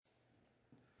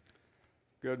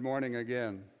Good morning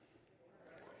again.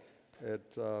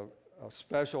 It's a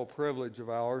special privilege of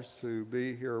ours to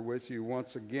be here with you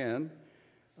once again.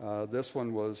 This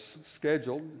one was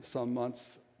scheduled some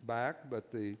months back,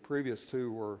 but the previous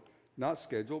two were not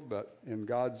scheduled, but in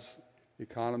God's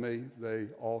economy, they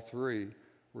all three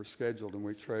were scheduled, and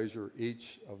we treasure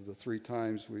each of the three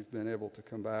times we've been able to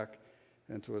come back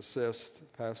and to assist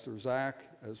Pastor Zach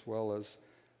as well as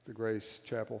the Grace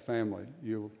Chapel family.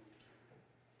 You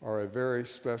are a very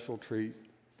special treat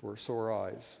for Sore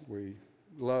Eyes. We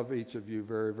love each of you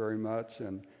very, very much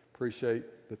and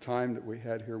appreciate the time that we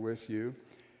had here with you.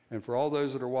 And for all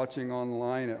those that are watching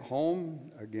online at home,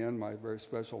 again, my very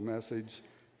special message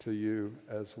to you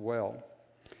as well.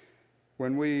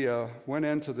 When we went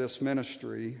into this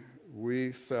ministry,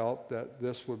 we felt that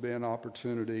this would be an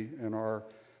opportunity in our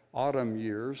autumn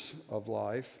years of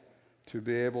life to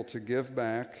be able to give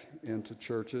back into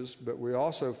churches, but we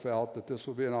also felt that this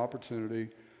would be an opportunity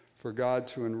for God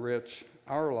to enrich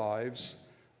our lives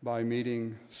by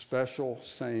meeting special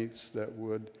saints that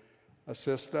would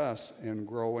assist us in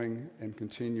growing and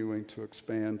continuing to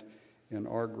expand in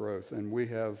our growth. And we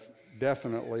have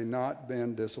definitely not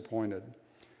been disappointed.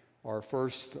 Our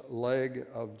first leg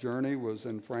of journey was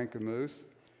in Frankenmuth.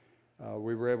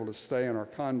 We were able to stay in our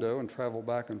condo and travel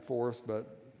back and forth,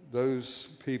 but those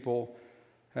people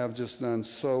have just done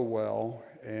so well,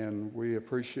 and we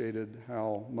appreciated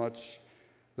how much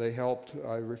they helped.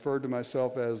 I referred to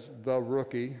myself as the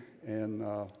rookie, and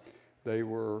they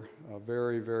were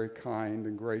very, very kind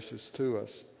and gracious to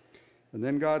us. And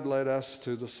then God led us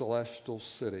to the celestial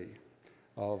city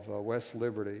of West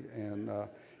Liberty. And,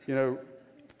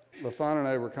 LaFawn and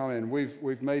I were commenting,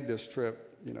 we've made this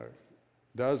trip,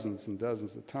 dozens and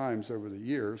dozens of times over the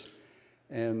years.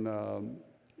 And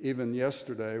even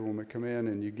yesterday when we come in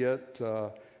and you get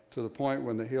to the point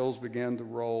when the hills begin to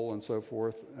roll and so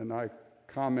forth, and I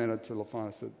commented to LaFawn,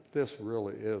 I said, this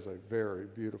really is a very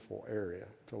beautiful area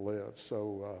to live.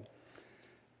 So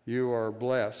you are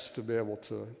blessed to be able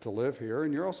to live here,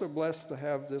 and you're also blessed to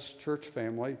have this church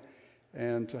family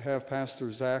and to have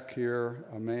Pastor Zach here,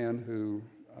 a man who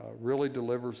really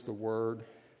delivers the word,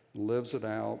 lives it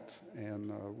out,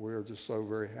 and we're just so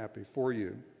very happy for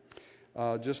you.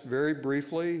 Just very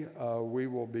briefly, we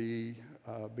will be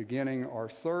beginning our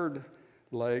third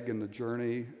leg in the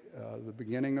journey, the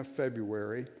beginning of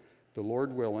February, the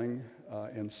Lord willing,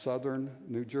 in southern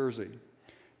New Jersey.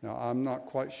 Now, I'm not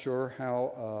quite sure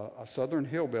how a southern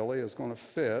hillbilly is going to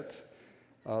fit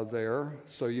there,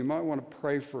 so you might want to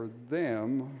pray for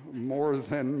them more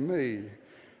than me.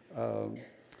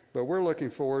 But we're looking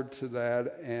forward to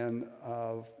that, and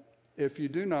if you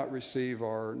do not receive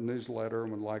our newsletter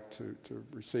and would like to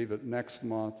receive it next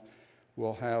month,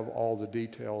 we'll have all the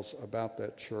details about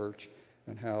that church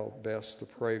and how best to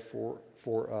pray for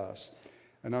us.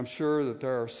 And I'm sure that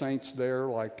there are saints there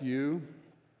like you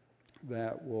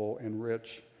that will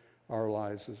enrich our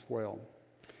lives as well.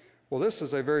 Well, this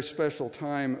is a very special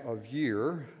time of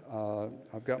year.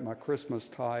 I've got my Christmas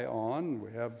tie on.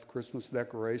 We have Christmas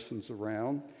decorations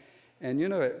around. And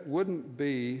it wouldn't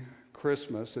be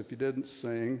Christmas if you didn't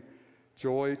sing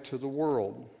Joy to the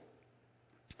World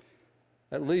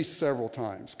at least several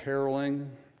times. Caroling,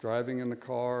 driving in the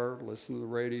car, listening to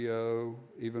the radio,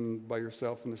 even by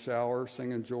yourself in the shower,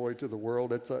 singing Joy to the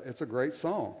World. It's a great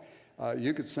song.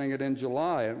 You could sing it in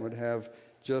July and it would have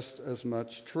just as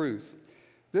much truth.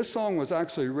 This song was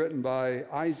actually written by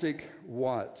Isaac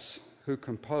Watts, who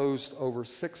composed over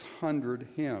 600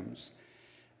 hymns.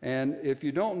 And if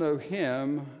you don't know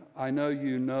him, I know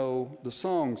you know the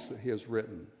songs that he has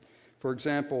written. For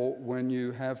example, when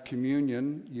you have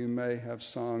communion, you may have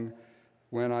sung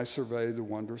When I Survey the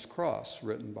Wondrous Cross,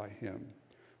 written by him.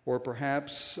 Or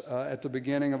perhaps at the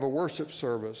beginning of a worship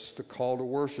service, the call to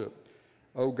worship,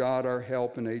 O God, our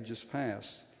help in ages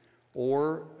past.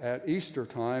 Or at Easter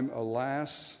time,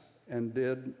 Alas, and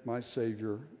did my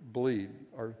Savior bleed?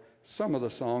 Are some of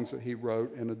the songs that he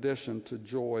wrote in addition to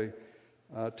Joy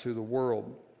to the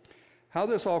World. How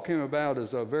this all came about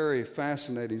is a very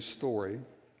fascinating story.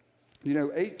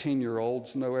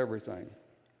 18-year-olds know everything.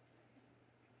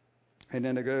 And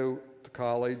then they go to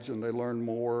college and they learn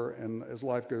more, and as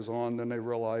life goes on, then they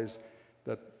realize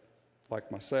that,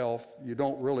 like myself, you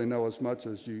don't really know as much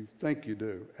as you think you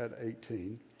do at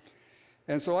 18.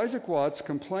 And so Isaac Watts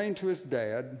complained to his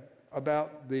dad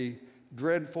about the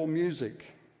dreadful music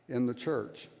in the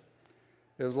church.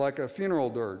 It was like a funeral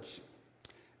dirge.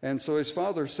 And so his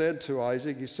father said to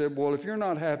Isaac, he said, well, if you're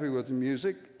not happy with the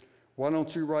music, why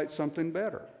don't you write something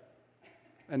better?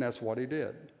 And that's what he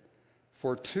did.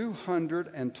 For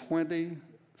 220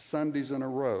 Sundays in a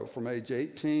row, from age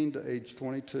 18 to age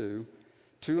 22,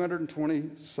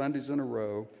 220 Sundays in a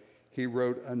row, he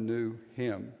wrote a new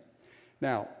hymn.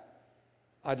 Now,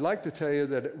 I'd like to tell you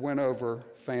that it went over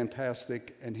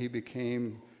fantastic and he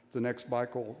became the next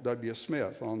Michael W.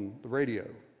 Smith on the radio.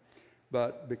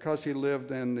 But because he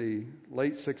lived in the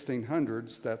late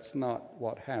 1600s, that's not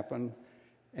what happened,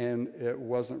 and it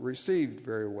wasn't received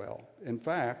very well. In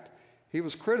fact, he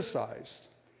was criticized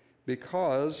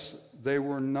because they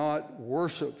were not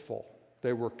worshipful.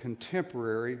 They were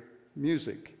contemporary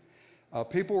music.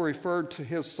 People referred to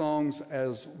his songs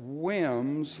as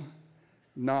whims,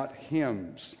 not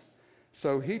hymns.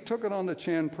 So he took it on the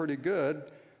chin pretty good,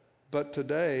 but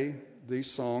today these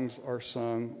songs are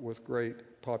sung with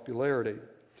great popularity.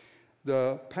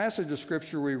 The passage of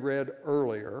scripture we read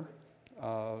earlier,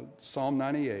 Psalm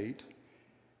 98,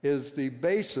 is the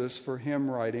basis for him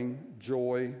writing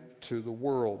Joy to the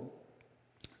World.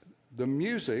 The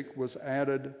music was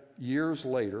added years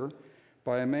later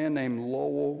by a man named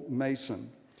Lowell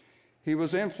Mason. He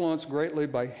was influenced greatly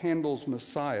by Handel's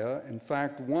Messiah. In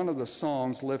fact, one of the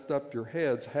songs, Lift Up Your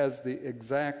Heads, has the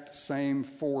exact same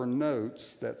 4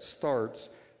 notes that starts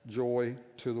Joy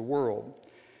to the World.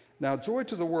 Now, Joy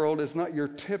to the World is not your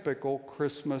typical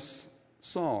Christmas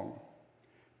song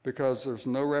because there's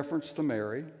no reference to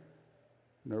Mary,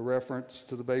 no reference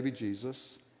to the baby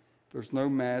Jesus. There's no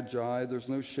magi, there's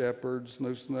no shepherds,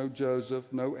 no Joseph,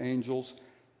 no angels,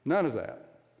 none of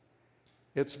that.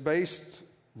 It's based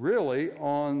really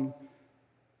on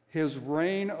his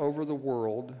reign over the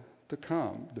world to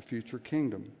come, the future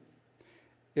kingdom.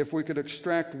 If we could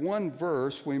extract one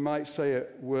verse, we might say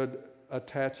it would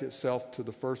attach itself to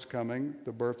the first coming,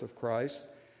 the birth of Christ.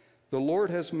 The Lord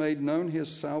has made known his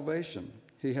salvation.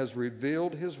 He has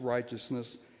revealed his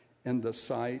righteousness in the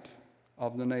sight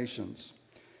of the nations.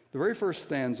 The very first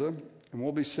stanza, and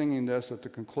we'll be singing this at the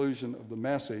conclusion of the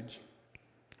message,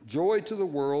 Joy to the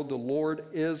world, the Lord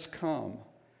is come.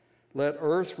 Let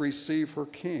earth receive her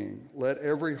King. Let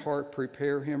every heart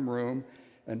prepare him room,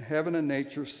 and heaven and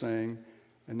nature sing.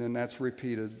 And then that's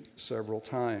repeated several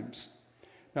times.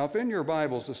 Now, if in your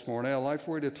Bibles this morning, I'd like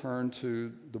for you to turn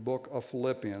to the book of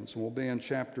Philippians. We'll be in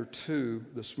chapter 2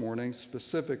 this morning,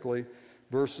 specifically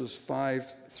verses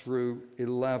 5 through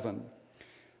 11.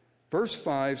 Verse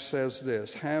 5 says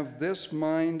this, Have this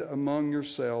mind among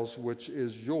yourselves, which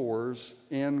is yours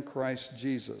in Christ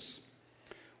Jesus.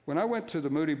 When I went to the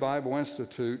Moody Bible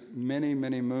Institute many,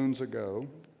 many moons ago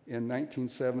in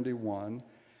 1971,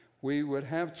 we would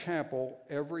have chapel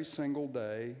every single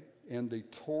day in the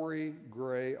Tory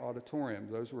Gray Auditorium.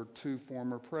 Those were 2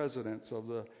 former presidents of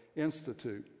the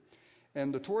Institute.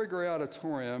 And the Tory Gray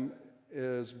Auditorium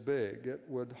is big. It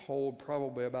would hold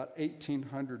probably about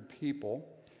 1,800 people,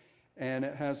 and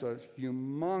it has a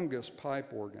humongous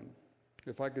pipe organ.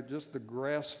 If I could just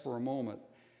digress for a moment,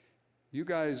 you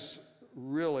guys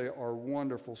really are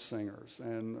wonderful singers,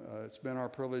 and it's been our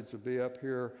privilege to be up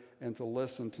here and to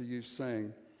listen to you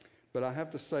sing. But I have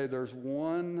to say there's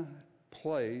one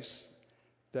place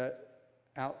that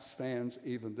outstands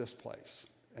even this place,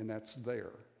 and that's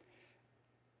there.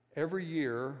 Every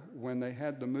year when they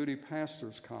had the Moody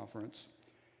Pastors Conference,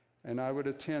 and I would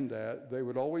attend that, they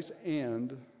would always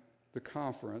end the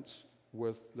conference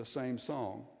with the same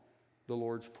song, the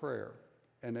Lord's Prayer.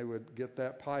 And they would get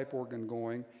that pipe organ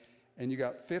going, and you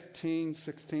got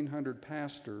 1,600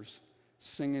 pastors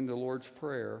singing the Lord's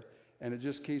Prayer, and it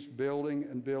just keeps building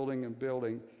and building and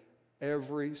building.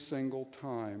 Every single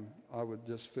time, I would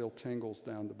just feel tingles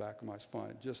down the back of my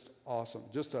spine. Just awesome.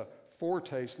 Just a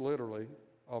foretaste, literally,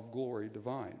 of glory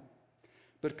divine.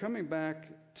 But coming back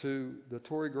to the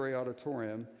Tory Gray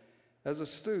Auditorium, as a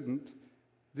student,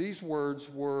 these words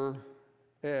were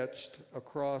etched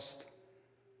across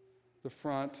the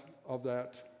front of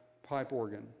that pipe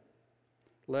organ.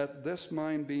 Let this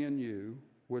mind be in you,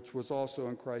 which was also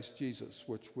in Christ Jesus,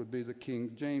 which would be the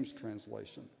King James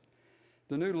translation.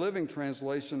 The New Living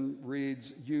Translation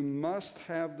reads, You must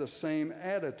have the same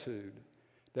attitude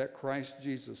that Christ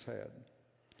Jesus had.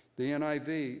 The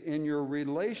NIV, in your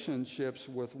relationships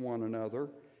with one another,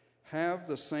 have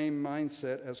the same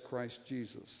mindset as Christ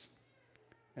Jesus.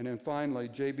 And then finally,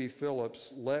 J.B.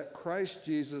 Phillips, let Christ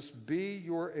Jesus be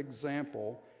your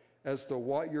example as to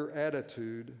what your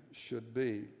attitude should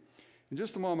be. In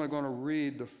just a moment, I'm going to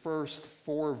read the first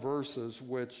 4 verses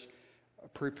which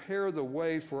prepare the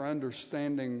way for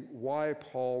understanding why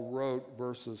Paul wrote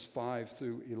verses 5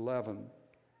 through 11.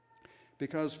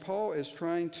 Because Paul is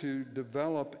trying to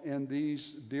develop in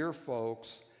these dear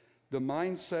folks the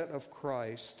mindset of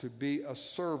Christ to be a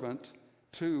servant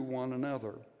to one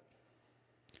another.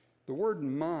 The word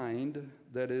mind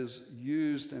that is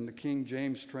used in the King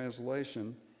James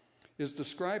translation is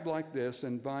described like this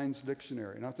in Vine's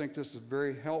dictionary. And I think this is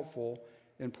very helpful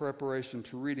in preparation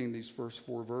to reading these first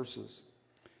 4 verses.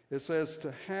 It says,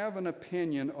 to have an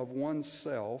opinion of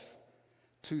oneself,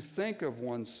 to think of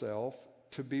oneself,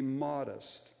 to be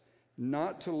modest,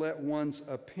 not to let one's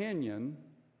opinion,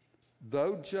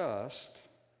 though just,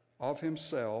 of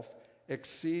himself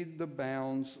exceed the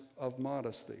bounds of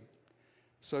modesty.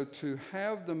 So to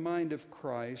have the mind of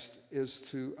Christ is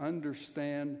to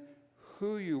understand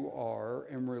who you are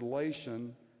in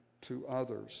relation to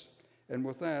others. And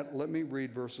with that, let me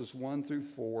read verses 1 through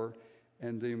 4,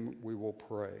 and then we will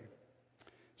pray.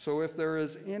 So if there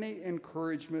is any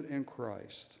encouragement in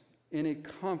Christ, any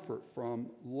comfort from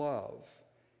love,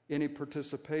 any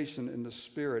participation in the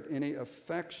Spirit, any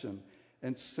affection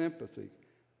and sympathy,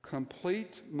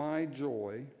 complete my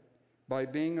joy by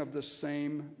being of the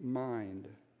same mind,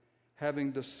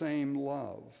 having the same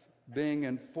love, being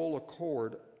in full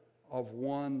accord of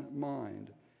one mind.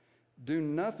 Do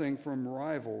nothing from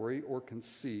rivalry or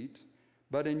conceit,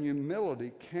 but in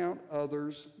humility count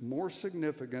others more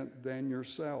significant than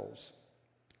yourselves.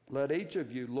 Let each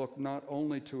of you look not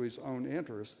only to his own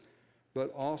interest,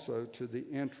 but also to the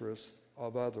interest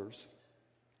of others.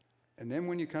 And then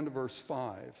when you come to verse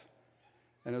 5,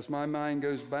 and as my mind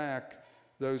goes back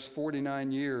those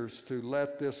 49 years to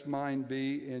let this mind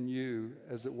be in you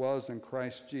as it was in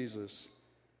Christ Jesus,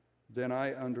 then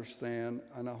I understand,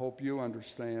 and I hope you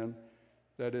understand,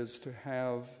 that is to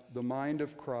have the mind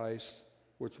of Christ,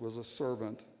 which was a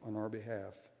servant on our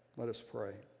behalf. Let us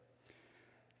pray.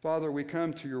 Father, we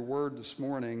come to your word this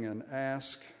morning and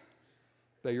ask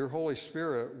that your Holy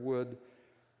Spirit would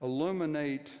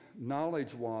illuminate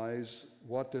knowledge-wise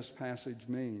what this passage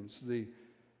means, the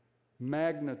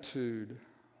magnitude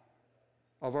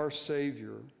of our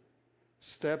Savior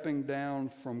stepping down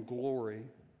from glory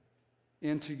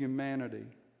into humanity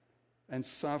and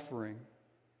suffering,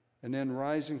 and then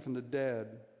rising from the dead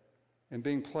and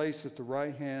being placed at the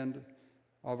right hand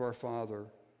of our Father.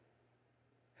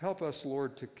 Help us,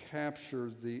 Lord, to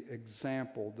capture the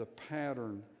example, the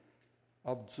pattern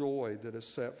of joy that is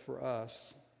set for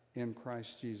us in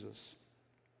Christ Jesus.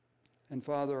 And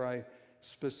Father, I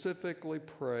specifically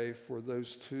pray for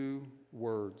those 2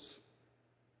 words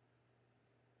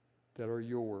that are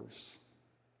yours.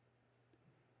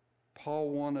 Paul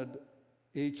wanted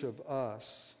each of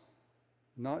us,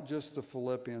 not just the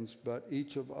Philippians, but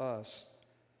each of us,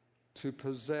 to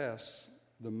possess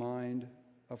the mind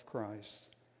of Christ.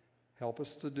 Help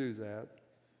us to do that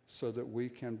so that we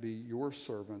can be your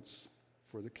servants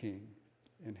for the King.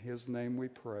 In his name we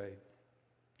pray.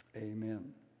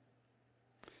 Amen.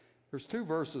 There's 2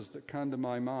 verses that come to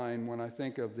my mind when I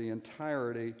think of the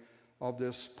entirety of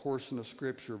this portion of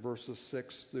Scripture, verses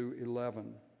 6 through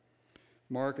 11.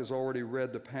 Mark has already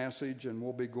read the passage, and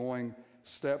we'll be going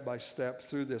step by step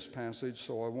through this passage,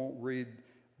 so I won't read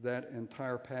that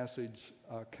entire passage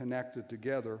connected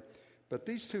together. But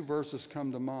these 2 verses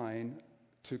come to mind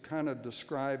to kind of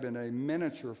describe in a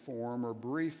miniature form or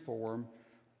brief form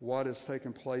what has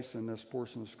taken place in this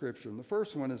portion of Scripture. And the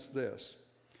first one is this: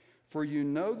 for you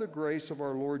know the grace of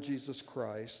our Lord Jesus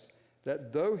Christ,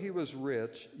 that though he was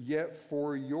rich, yet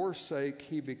for your sake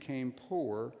he became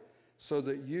poor, so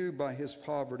that you by his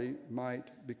poverty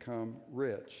might become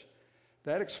rich.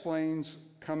 That explains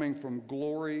coming from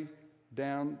glory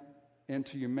down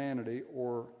into humanity,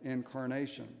 or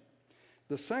incarnation.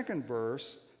 The second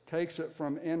verse takes it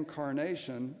from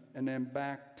incarnation and then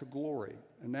back to glory.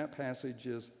 And that passage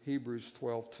is Hebrews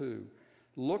 12:2.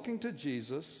 Looking to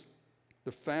Jesus,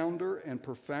 the founder and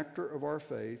perfecter of our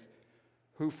faith,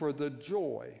 who for the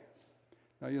joy.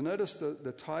 Now you'll notice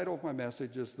the title of my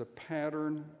message is The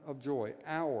Pattern of Joy,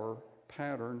 our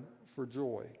pattern for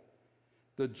joy.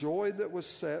 The joy that was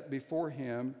set before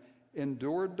him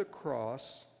endured the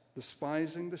cross,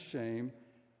 despising the shame,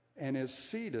 and is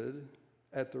seated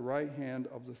at the right hand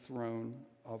of the throne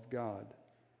of God.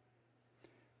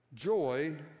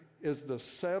 Joy is the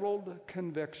settled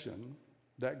conviction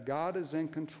that God is in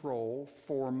control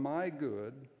for my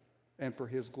good and for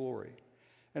his glory.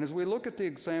 And as we look at the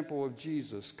example of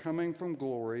Jesus coming from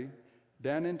glory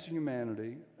down into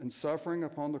humanity and suffering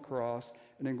upon the cross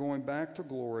and then going back to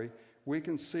glory, we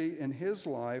can see in his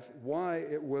life why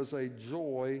it was a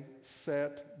joy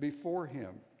set before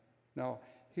him. Now,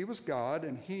 he was God,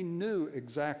 and he knew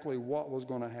exactly what was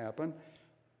going to happen.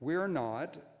 We're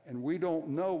not, and we don't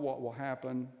know what will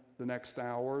happen the next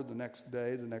hour, the next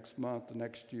day, the next month, the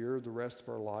next year, the rest of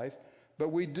our life. But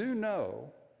we do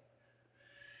know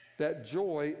that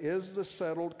joy is the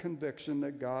settled conviction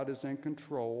that God is in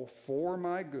control for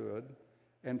my good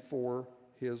and for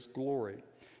his glory.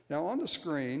 Now on the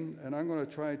screen, and I'm going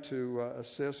to try to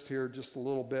assist here just a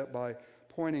little bit by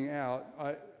pointing out,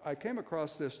 I came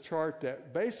across this chart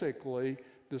that basically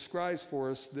describes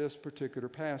for us this particular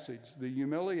passage, the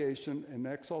humiliation and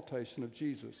exaltation of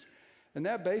Jesus. And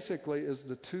that basically is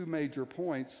the two major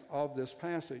points of this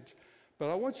passage. But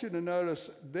I want you to notice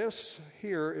this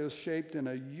here is shaped in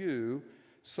a U.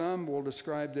 Some will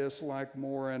describe this like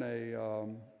more in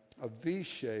a V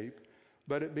shape,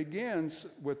 but it begins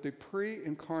with the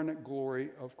pre-incarnate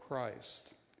glory of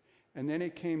Christ. And then he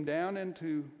came down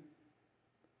into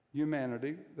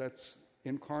humanity, that's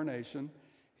incarnation.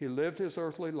 He lived his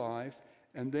earthly life,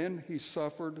 and then he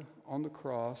suffered on the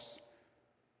cross,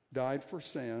 died for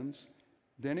sins.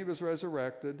 Then he was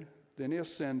resurrected. Then he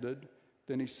ascended.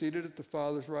 Then he's seated at the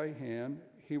Father's right hand.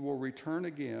 He will return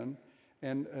again.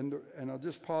 And I'll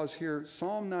just pause here.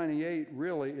 Psalm 98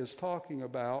 really is talking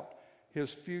about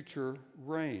his future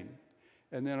reign.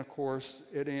 And then, of course,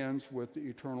 it ends with the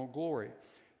eternal glory.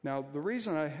 Now, the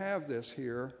reason I have this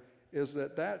here is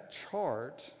that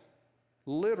chart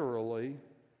literally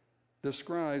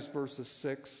describes verses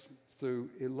 6 through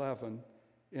 11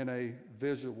 in a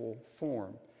visual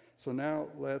form. So now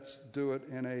let's do it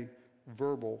in a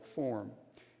verbal form.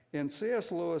 In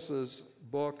C.S. Lewis's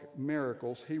book,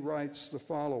 Miracles, he writes the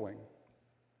following.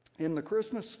 In the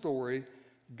Christmas story,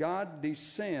 God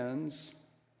descends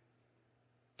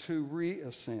to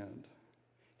reascend.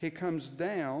 He comes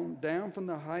down from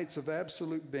the heights of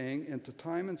absolute being into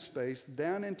time and space,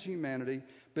 down into humanity,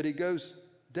 but he goes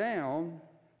down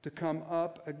to come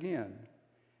up again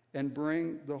and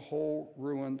bring the whole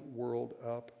ruined world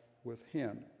up with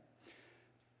him.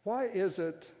 Why is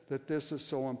it that this is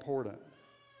so important?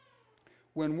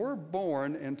 When we're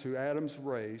born into Adam's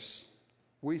race,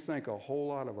 we think a whole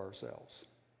lot of ourselves.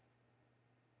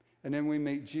 And then we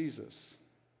meet Jesus,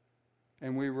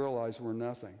 and we realize we're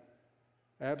nothing,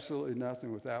 absolutely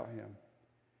nothing without him.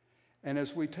 And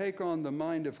as we take on the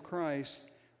mind of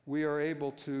Christ, we are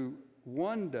able to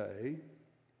one day,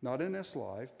 not in this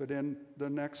life, but in the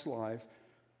next life,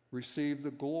 receive the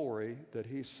glory that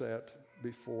he set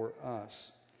before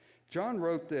us. John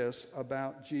wrote this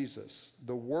about Jesus.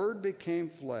 The Word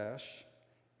became flesh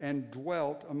and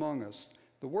dwelt among us.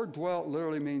 The word dwelt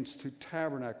literally means to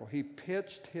tabernacle. He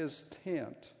pitched his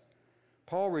tent.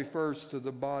 Paul refers to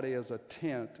the body as a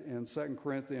tent in 2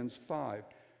 Corinthians 5.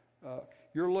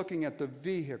 You're looking at the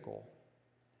vehicle.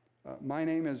 My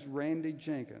name is Randy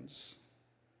Jenkins.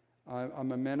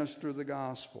 I'm a minister of the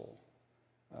gospel.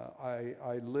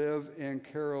 I live in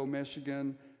Cairo,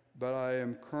 Michigan, but I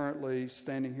am currently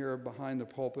standing here behind the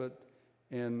pulpit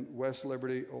in West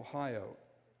Liberty, Ohio.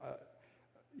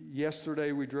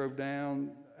 Yesterday we drove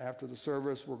down after the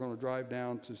service. We're going to drive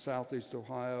down to Southeast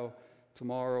Ohio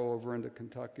tomorrow over into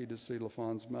Kentucky to see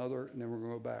LaFawn's mother, and then we're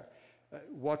going to go back.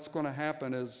 What's going to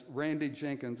happen is Randy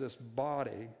Jenkins, this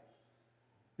body,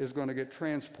 is going to get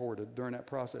transported during that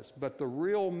process. But the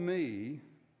real me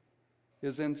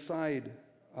is inside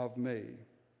of me.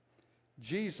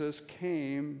 Jesus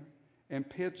came and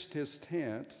pitched his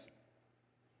tent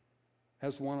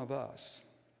as one of us.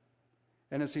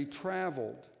 And as he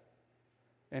traveled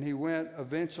and he went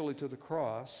eventually to the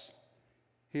cross,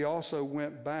 he also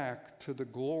went back to the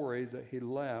glory that he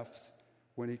left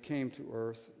when he came to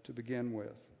earth to begin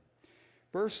with.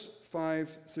 Verse 5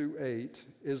 through 8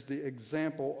 is the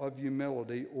example of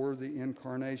humility or the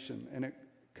incarnation. And it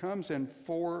comes in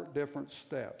 4 different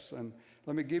steps. And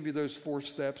let me give you those 4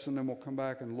 steps, and then we'll come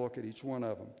back and look at each one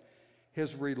of them.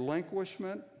 His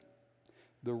relinquishment,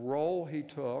 the role he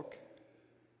took,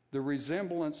 the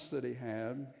resemblance that he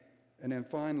had, and then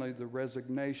finally the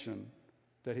resignation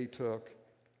that he took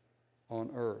on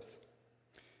earth.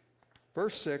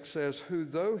 Verse 6 says, who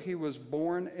though he was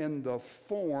born in the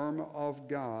form of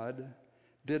God,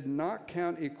 did not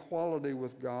count equality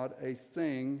with God a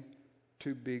thing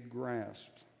to be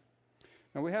grasped.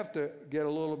 Now we have to get a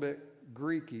little bit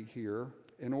Greeky here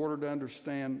in order to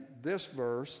understand this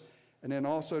verse, and then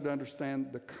also to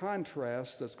understand the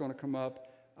contrast that's going to come up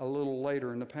a little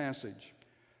later in the passage.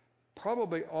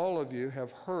 Probably all of you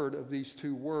have heard of these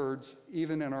 2 words,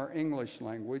 even in our English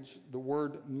language, the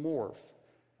word morph,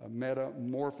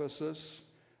 metamorphosis,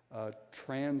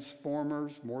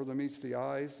 transformers, more than meets the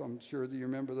eyes. I'm sure that you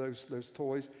remember those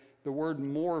toys. The word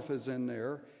morph is in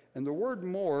there, and the word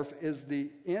morph is the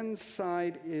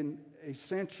inside in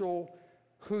essential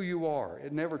who you are.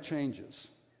 It never changes.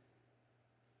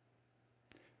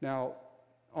 Now,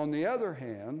 on the other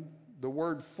hand, the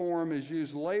word form is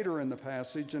used later in the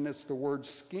passage, and it's the word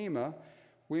schema.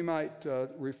 We might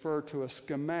refer to a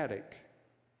schematic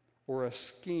or a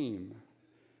scheme.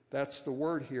 That's the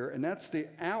word here, and that's the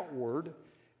outward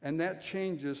And that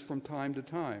changes from time to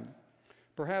time.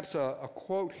 Perhaps a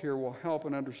quote here will help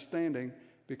in understanding,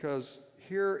 because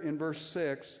here in verse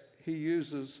 6, he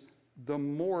uses the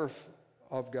morph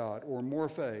of God, or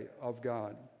morphe of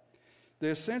God. The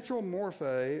essential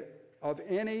morphe of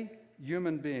any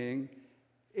human being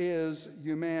is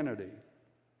humanity.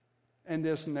 And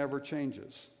this never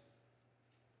changes.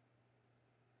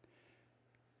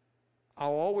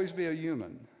 I'll always be a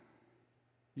human.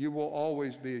 You will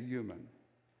always be a human.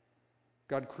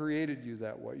 God created you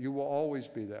that way. You will always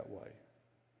be that way.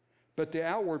 But the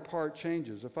outward part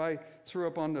changes. If I threw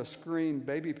up on the screen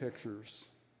baby pictures,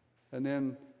 and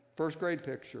then first grade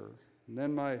picture, and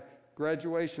then my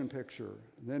graduation picture,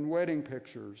 and then wedding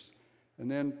pictures, and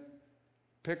then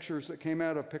pictures that came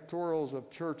out of pictorials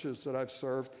of churches that I've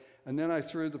served, and then I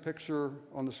threw the picture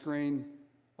on the screen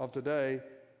of today,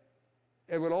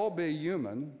 it would all be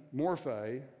human,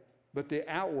 morphe, but the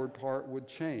outward part would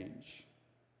change.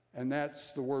 And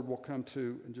that's the word we'll come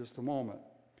to in just a moment.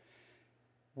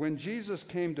 When Jesus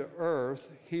came to earth,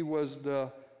 he was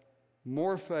the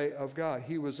morphe of God.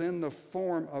 He was in the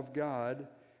form of God,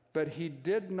 but he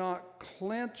did not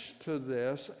clinch to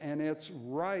this and its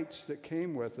rights that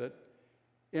came with it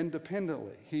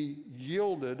independently. He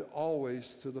yielded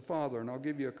always to the Father. And I'll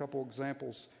give you a couple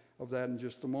examples of that in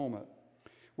just a moment.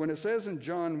 When it says in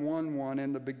John 1:1,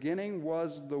 in the beginning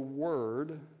was the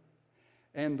Word,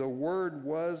 and the Word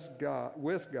was God,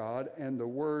 with God, and the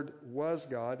Word was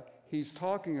God, he's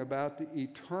talking about the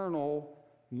eternal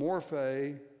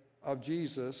morphe of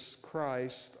Jesus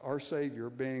Christ, our Savior,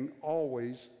 being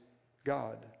always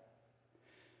God.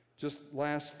 Just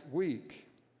last week,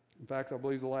 in fact, I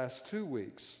believe the last 2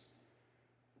 weeks,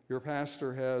 your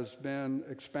pastor has been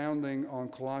expounding on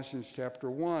Colossians chapter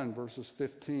 1, verses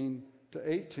 15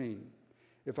 to 18.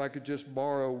 If I could just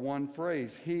borrow one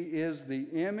phrase, he is the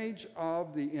image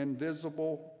of the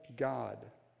invisible God.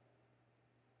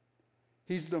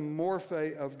 He's the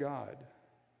morphe of God.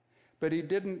 But he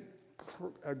didn't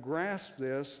grasp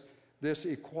this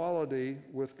equality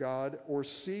with God, or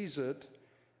seize it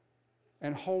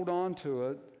and hold on to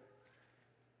it.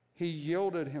 He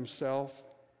yielded himself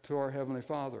to our Heavenly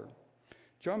Father.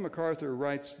 John MacArthur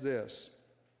writes this: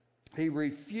 he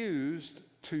refused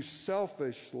to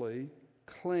selfishly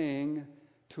cling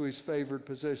to his favored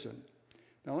position.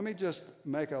 Now let me just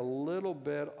make a little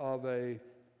bit of a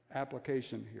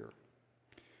application here.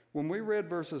 When we read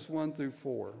verses 1 through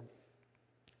 4,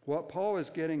 what Paul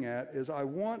is getting at is, I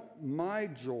want my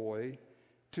joy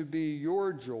to be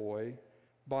your joy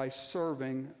by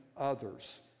serving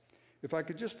others. If I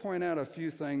could just point out a few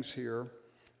things here,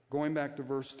 going back to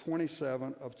verse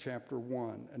 27 of chapter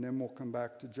 1, and then we'll come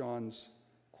back to John's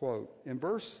quote. In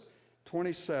verse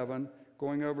 27,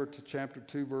 going over to chapter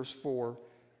 2, verse 4,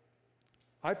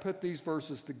 I put these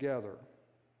verses together.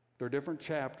 They're different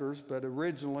chapters, but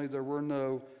originally there were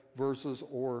no verses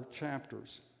or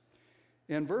chapters.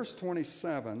 In verse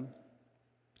 27,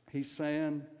 he's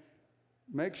saying,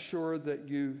 make sure that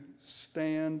you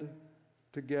stand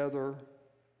together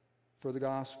for the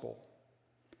gospel.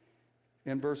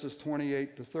 In verses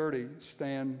 28 to 30,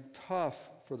 stand tough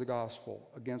for the gospel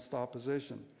against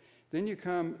opposition. Then you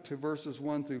come to verses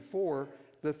 1 through 4,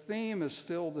 the theme is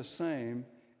still the same.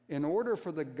 In order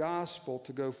for the gospel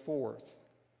to go forth,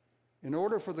 in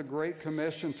order for the Great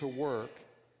Commission to work,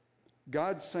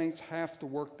 God's saints have to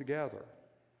work together.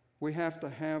 We have to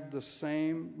have the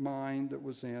same mind that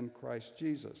was in Christ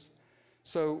Jesus.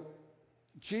 So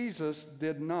Jesus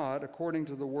did not, according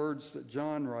to the words that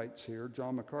John writes here,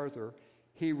 John MacArthur,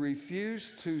 he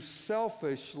refused to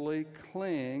selfishly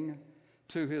cling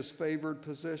to his favored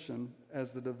position as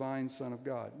the divine Son of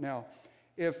God. Now,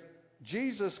 if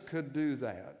Jesus could do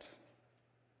that,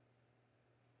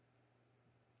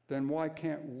 then why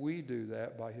can't we do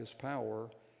that by his power?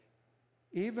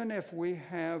 Even if we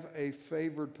have a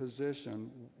favored position,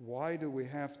 why do we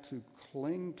have to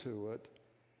cling to it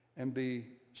and be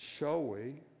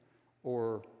showy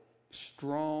or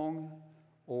strong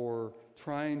or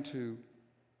trying to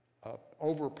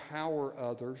overpower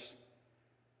others?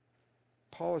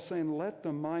 Paul is saying, let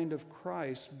the mind of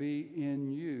Christ be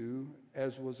in you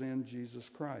as was in Jesus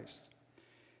Christ.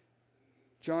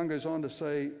 John goes on to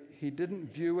say he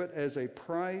didn't view it as a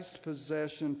prized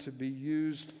possession to be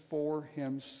used for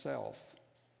himself.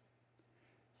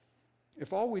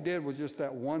 If all we did was just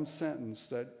that one sentence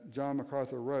that John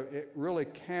MacArthur wrote, it really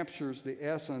captures the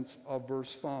essence of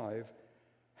verse 5.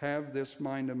 Have this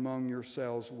mind among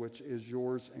yourselves, which is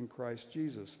yours in Christ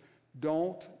Jesus.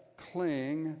 Don't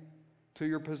cling to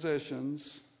your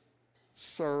positions.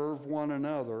 Serve one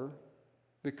another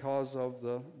because of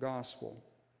the gospel.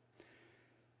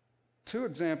 Two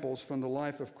examples from the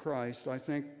life of Christ, I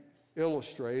think,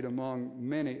 illustrate among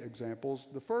many examples.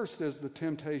 The first is the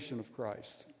temptation of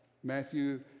Christ.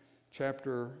 Matthew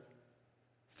chapter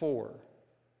 4.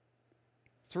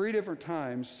 3 different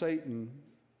times Satan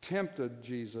tempted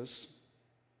Jesus,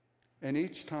 and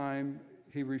each time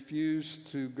he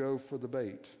refused to go for the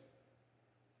bait.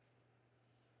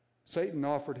 Satan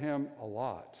offered him a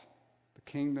lot, the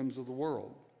kingdoms of the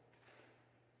world.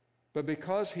 But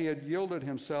because he had yielded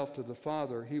himself to the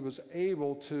Father, he was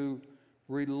able to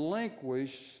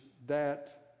relinquish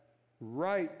that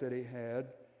right that he had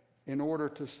in order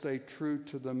to stay true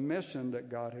to the mission that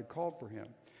God had called for him.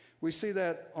 We see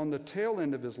that on the tail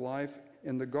end of his life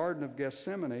in the Garden of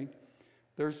Gethsemane.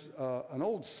 There's an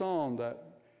old song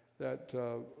that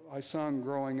I sung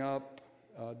growing up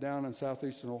down in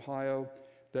southeastern Ohio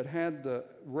that had the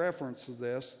reference to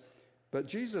this. But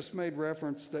Jesus made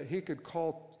reference that he could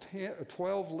call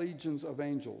 12 legions of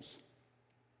angels.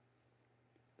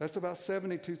 That's about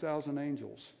 72,000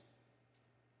 angels.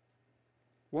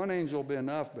 One angel would be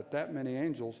enough, but that many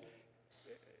angels,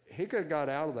 he could have got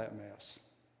out of that mess.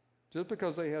 Just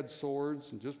because they had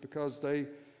swords, and just because they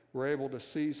were able to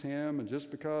seize him, and just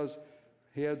because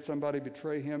he had somebody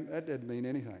betray him, that didn't mean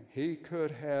anything. He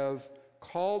could have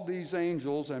called these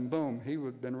angels, and boom, he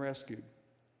would have been rescued.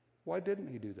 Why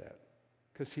didn't he do that?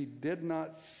 Because he did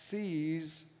not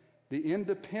seize the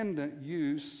independent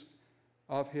use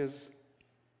of his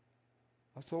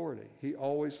authority. He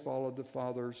always followed the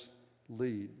Father's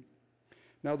lead.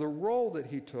 Now, the role that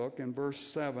he took in verse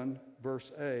 7,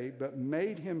 verse A, but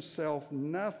made himself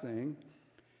nothing,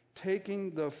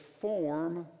 taking the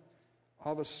form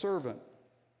of a servant.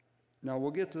 Now,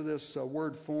 we'll get to this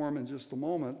word form in just a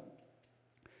moment,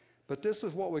 but this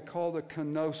is what we call the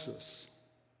kenosis.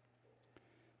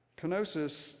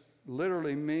 Kenosis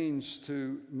literally means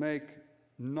to make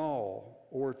null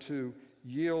or to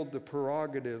yield the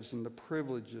prerogatives and the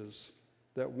privileges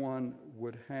that one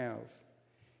would have.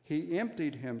 He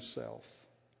emptied himself.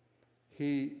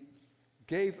 He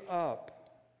gave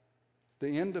up the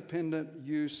independent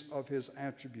use of his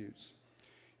attributes.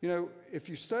 You know, if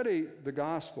you study the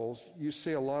Gospels, you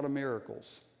see a lot of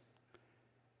miracles.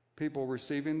 People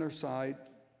receiving their sight,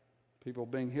 people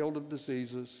being healed of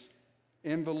diseases,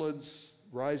 invalids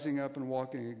rising up and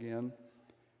walking again.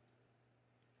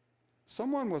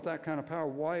 Someone with that kind of power,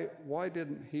 why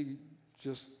didn't he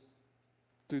just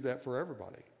do that for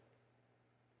everybody?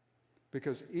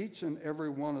 Because each and every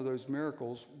one of those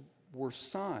miracles were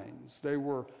signs. They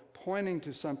were pointing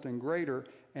to something greater,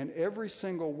 and every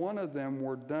single one of them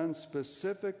were done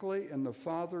specifically in the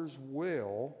Father's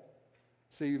will.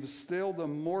 So he was still the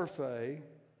morphe,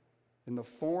 in the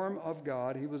form of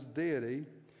God. He was deity,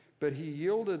 but he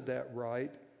yielded that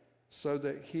right so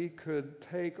that he could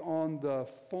take on the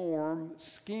form,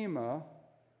 schema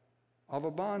of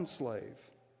a bondslave.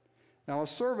 Now, a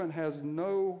servant has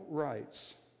no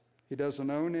rights. He doesn't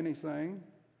own anything,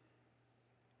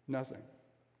 nothing.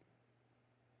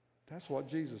 That's what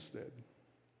Jesus did.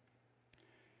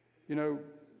 You know,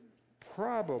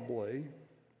 probably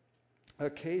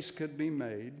a case could be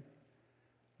made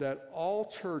that all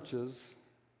churches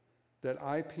that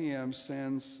IPM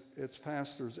sends its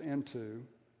pastors into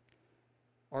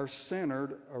are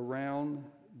centered around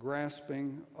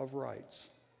grasping of rights.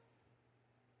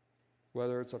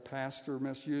 Whether it's a pastor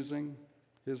misusing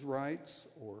his rights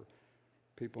or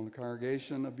people in the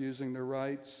congregation abusing their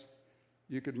rights,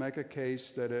 you could make a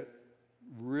case that it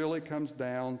really comes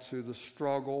down to the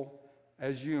struggle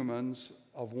as humans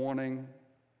of wanting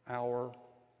our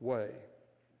way.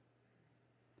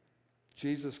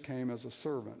 Jesus came as a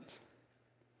servant.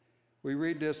 We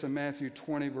read this in Matthew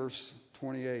 20, verse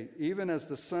 28. Even as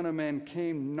the Son of Man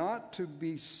came not to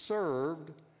be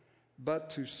served, but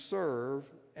to serve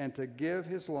and to give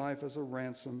his life as a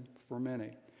ransom for many.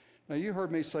 Now, you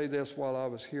heard me say this while I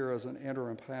was here as an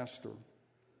interim pastor.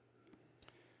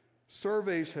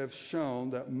 Surveys have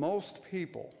shown that most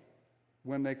people,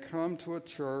 when they come to a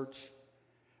church,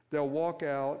 they'll walk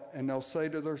out and they'll say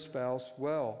to their spouse,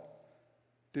 well,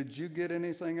 did you get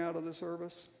anything out of the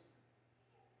service?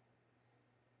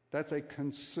 That's a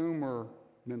consumer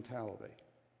mentality.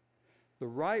 The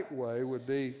right way would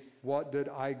be, what did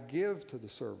I give to the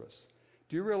service?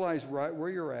 Do you realize right where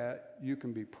you're at, you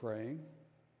can be praying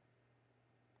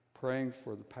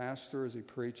for the pastor as he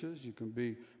preaches. You can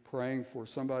be praying for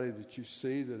somebody that you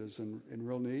see that is in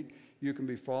real need. You can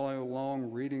be following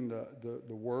along, reading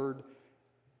the Word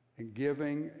and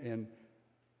giving and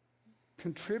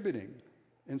contributing.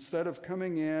 Instead of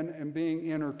coming in and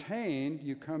being entertained,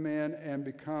 you come in and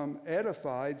become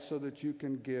edified so that you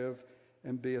can give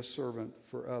and be a servant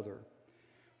for others.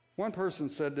 One person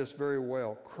said this very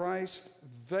well: Christ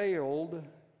veiled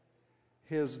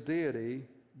his deity,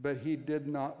 but he did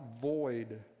not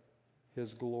void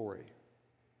his glory.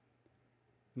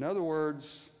 In other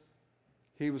words,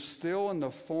 he was still in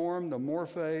the form, the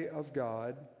morphe of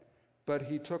God, but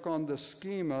he took on the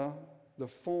schema, the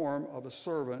form of a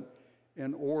servant,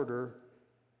 in order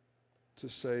to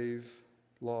save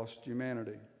lost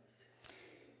humanity.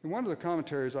 In one of the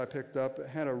commentaries I picked up, it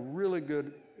had a really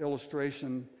good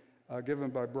illustration given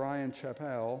by Brian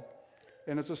Chappell,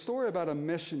 and it's a story about a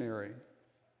missionary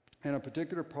in a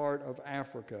particular part of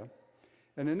Africa.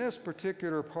 And in this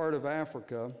particular part of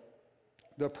Africa,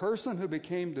 the person who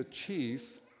became the chief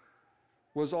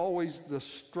was always the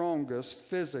strongest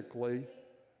physically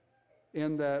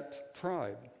in that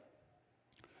tribe.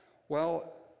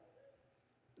 Well,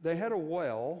 they had a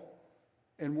well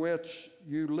in which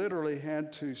you literally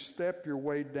had to step your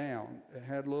way down. It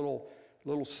had little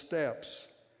steps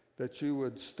that you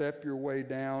would step your way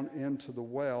down into the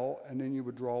well, and then you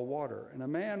would draw water. And a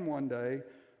man one day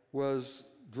was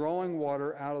drawing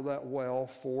water out of that well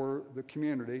for the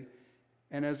community,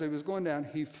 and as he was going down,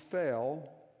 he fell,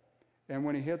 and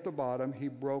when he hit the bottom, he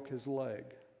broke his leg.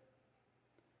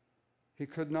 He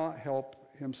could not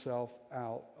help himself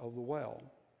out of the well.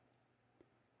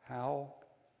 How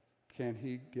can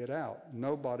he get out?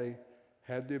 Nobody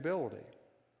had the ability.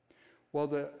 Well,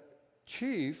 the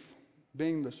chief,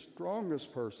 being the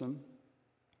strongest person,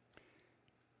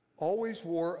 always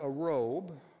wore a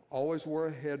robe, always wore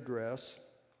a headdress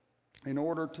in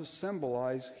order to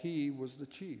symbolize he was the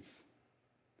chief.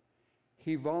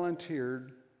 He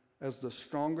volunteered as the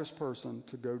strongest person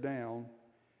to go down.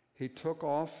 He took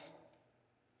off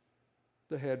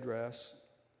the headdress,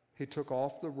 he took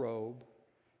off the robe,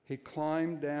 he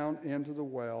climbed down into the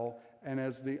well, and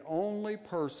as the only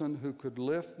person who could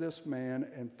lift this man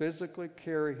and physically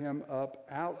carry him up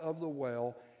out of the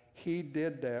well, he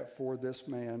did that for this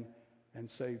man and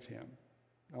saved him.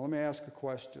 Now let me ask a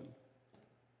question.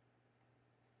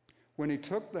 When he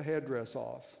took the headdress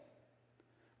off,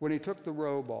 when he took the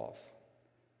robe off,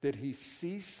 did he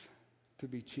cease to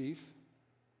be chief?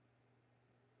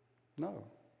 No.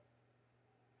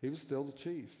 He was still the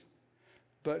chief.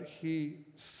 But he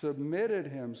submitted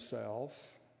himself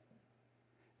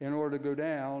in order to go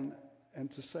down and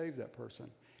to save that person.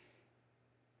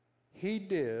 He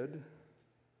did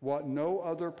what no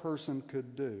other person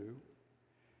could do.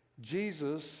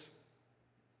 Jesus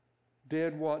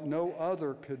did what no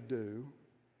other could do: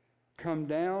 come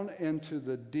down into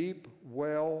the deep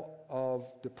well of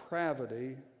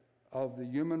depravity of the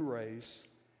human race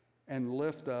and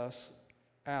lift us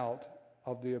out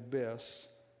of the abyss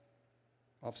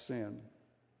of sin.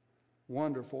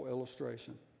 Wonderful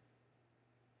illustration.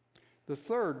 The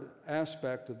third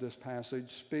aspect of this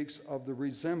passage speaks of the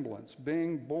resemblance.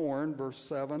 Being born, verse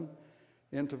 7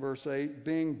 into verse 8,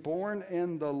 being born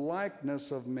in the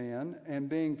likeness of men and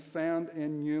being found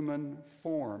in human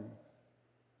form.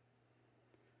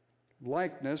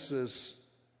 Likeness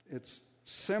it's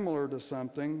similar to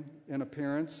something in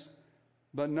appearance,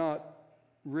 but not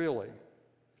really.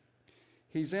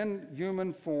 He's in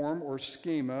human form or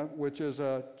schema, which is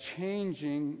a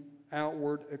changing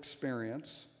outward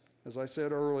experience. As I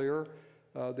said earlier,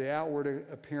 the outward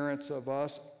appearance of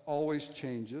us always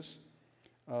changes.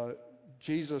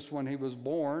 Jesus, when he was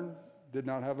born, did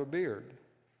not have a beard.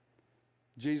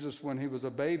 Jesus, when he was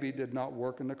a baby, did not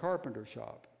work in the carpenter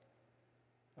shop.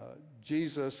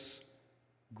 Jesus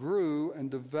grew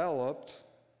and developed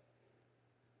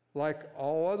like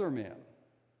all other men.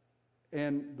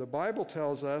 And the Bible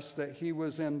tells us that he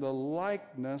was in the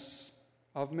likeness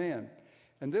of men.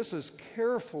 And this is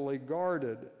carefully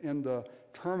guarded in the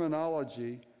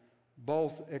terminology,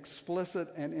 both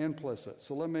explicit and implicit.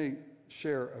 So let me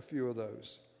share a few of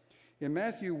those. In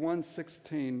Matthew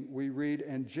 1:16, we read,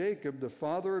 "And Jacob, the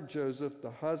father of Joseph,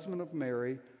 the husband of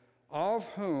Mary, of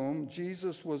whom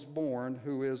Jesus was born,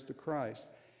 who is the Christ."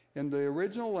 In the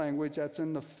original language, that's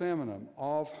in the feminine,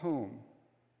 of whom.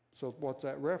 So what's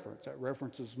that reference? That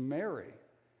references Mary.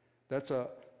 That's a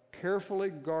carefully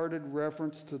guarded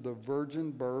reference to the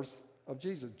virgin birth of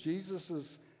Jesus.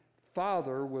 Jesus'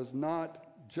 father was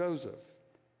not Joseph.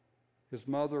 His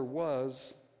mother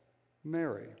was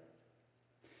Mary.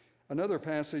 Another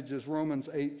passage is Romans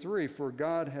 8:3, "For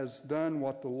God has done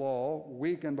what the law,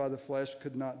 weakened by the flesh,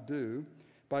 could not do,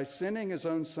 by sending his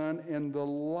own Son in the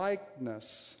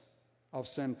likeness of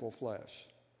sinful flesh."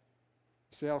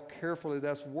 See how carefully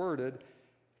that's worded.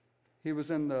 He was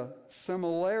in the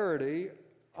similarity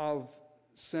of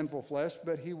sinful flesh,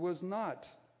 but he was not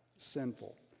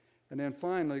sinful. And then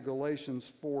finally, Galatians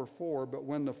 4:4, "But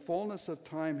when the fullness of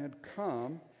time had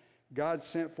come, God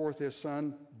sent forth his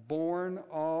Son, born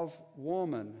of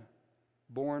woman,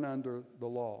 born under the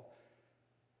law,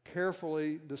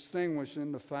 carefully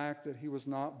distinguishing the fact that he was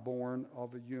not born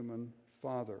of a human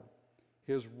father.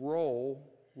 His role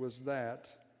was that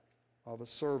of a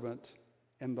servant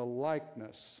in the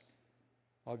likeness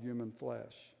of human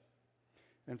flesh.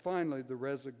 And finally, the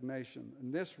resignation.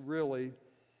 And this really,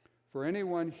 for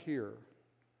anyone here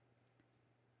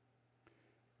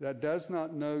that does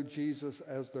not know Jesus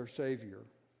as their Savior,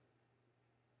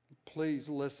 please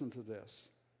listen to this.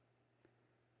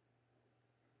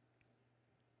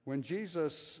 When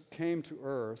Jesus came to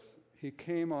earth, he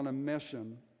came on a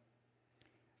mission,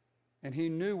 and he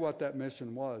knew what that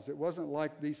mission was. It wasn't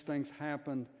like these things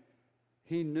happened.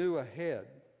 He knew ahead.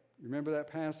 You remember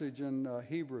that passage in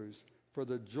Hebrews? For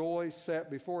the joy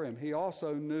set before him. He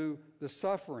also knew the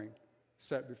suffering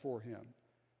set before him.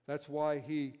 That's why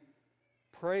he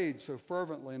prayed so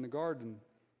fervently in the garden,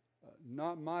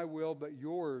 not my will, but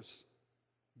yours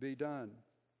be done.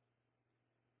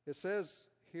 It says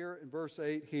here in verse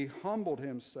 8, he humbled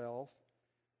himself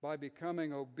by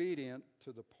becoming obedient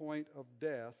to the point of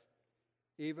death,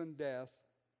 even death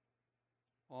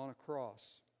on a cross.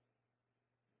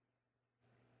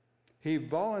 He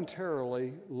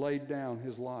voluntarily laid down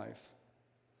his life.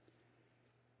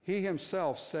 He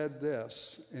himself said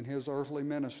this in his earthly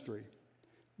ministry,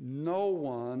 no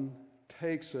one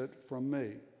takes it from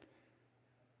me.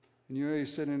 And you know,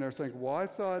 he's sitting there thinking, well, I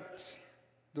thought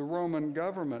the Roman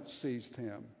government seized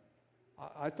him.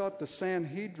 I thought the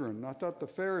Sanhedrin, I thought the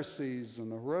Pharisees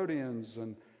and the Herodians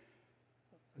and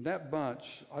that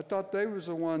bunch, I thought they was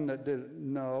the one that did it.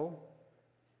 No.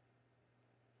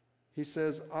 He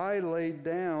says, I laid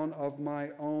down of my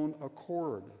own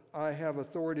accord. I have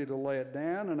authority to lay it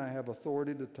down, and I have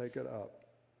authority to take it up.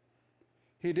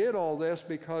 He did all this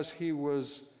because he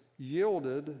was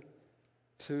yielded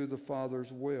to the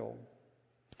Father's will.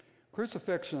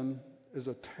 Crucifixion is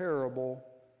a terrible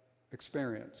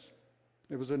experience.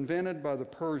 It was invented by the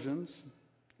Persians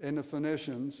and the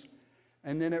Phoenicians,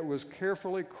 and then it was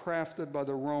carefully crafted by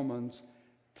the Romans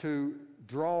to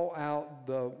draw out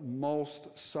the most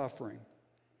suffering.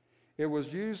 It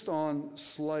was used on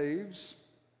slaves.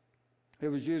 It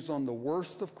was used on the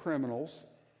worst of criminals.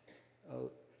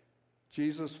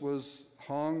 Jesus was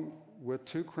hung with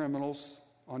two criminals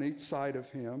on each side of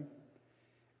him.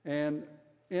 And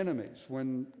enemies.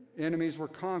 When enemies were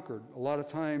conquered, a lot of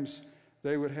times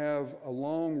they would have a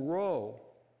long row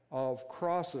of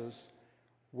crosses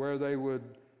where they would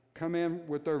come in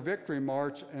with their victory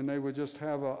march, and they would just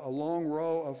have a long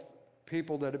row of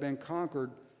people that had been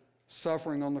conquered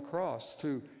suffering on the cross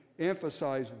to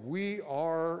emphasize, we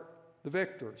are the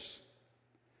victors.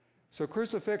 So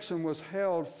crucifixion was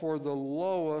held for the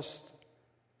lowest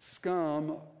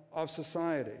scum of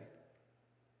society.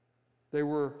 They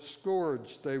were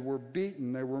scourged, they were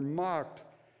beaten, they were mocked,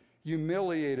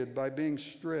 humiliated by being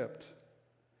stripped.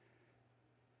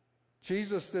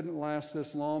 Jesus didn't last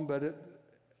this long, but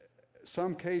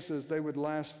some cases they would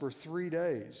last for 3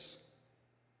 days,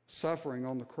 suffering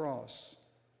on the cross.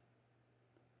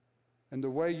 And the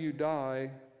way you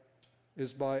die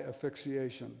is by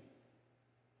asphyxiation.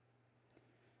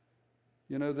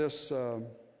 You know, this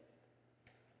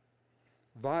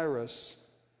virus,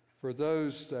 for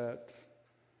those that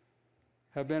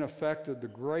have been affected the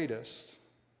greatest,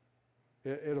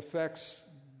 it affects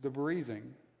the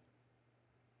breathing.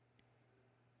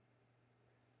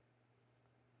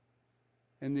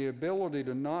 And the ability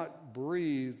to not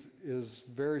breathe is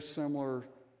very similar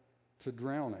to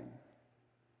drowning.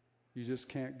 You just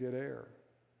can't get air.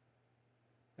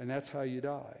 And that's how you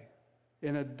die,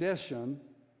 in addition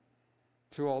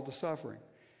to all the suffering.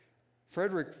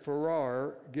 Frederick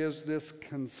Farrar gives this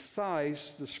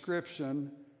concise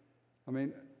description,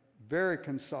 very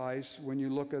concise when you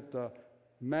look at the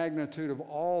magnitude of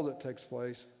all that takes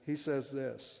place. He says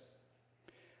this: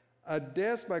 a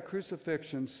death by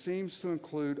crucifixion seems to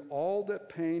include all that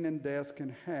pain and death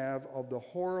can have of the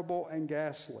horrible and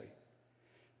ghastly: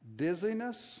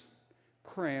 dizziness,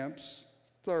 cramps,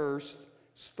 thirst,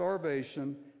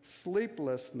 starvation,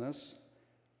 sleeplessness,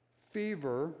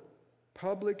 fever,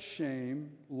 public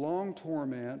shame, long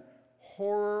torment,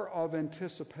 horror of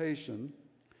anticipation,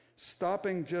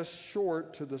 stopping just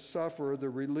short to the sufferer the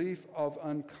relief of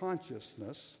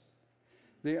unconsciousness.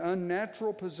 The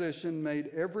unnatural position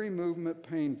made every movement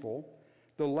painful.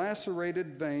 The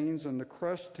lacerated veins and the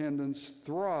crushed tendons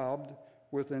throbbed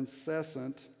with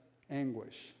incessant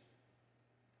anguish.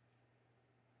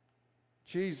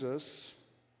 Jesus,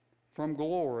 from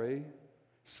glory,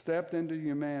 stepped into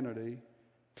humanity,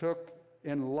 took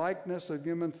in likeness of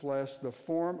human flesh the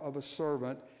form of a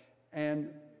servant, and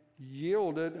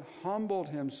yielded, humbled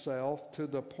himself to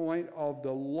the point of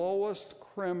the lowest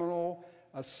criminal,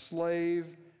 a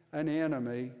slave, an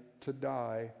enemy, to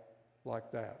die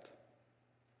like that.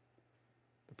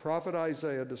 The prophet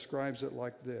Isaiah describes it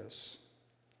like this: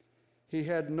 He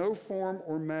had no form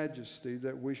or majesty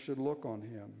that we should look on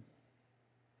him,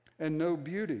 and no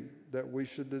beauty that we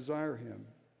should desire him.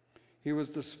 He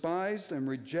was despised and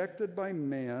rejected by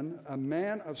men, a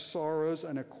man of sorrows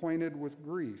and acquainted with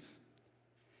grief.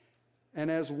 And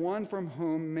as one from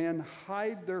whom men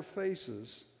hide their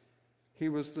faces, he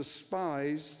was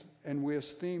despised, and we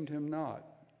esteemed him not.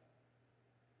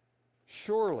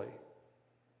 Surely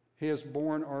he has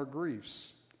borne our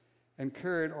griefs and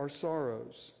carried our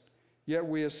sorrows, yet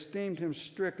we esteemed him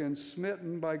stricken,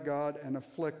 smitten by God, and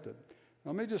afflicted.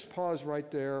 Let me just pause right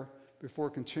there before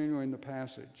continuing the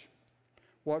passage.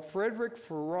 What Frederick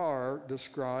Farrar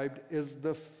described is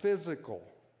the physical.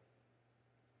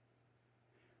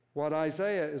 What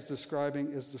Isaiah is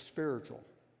describing is the spiritual.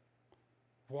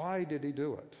 Why did he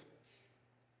do it?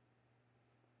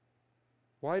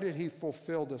 Why did he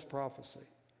fulfill this prophecy?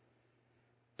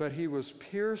 But he was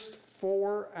pierced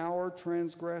for our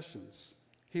transgressions.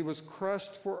 He was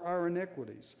crushed for our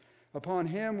iniquities. Upon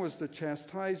him was the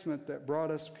chastisement that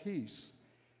brought us peace,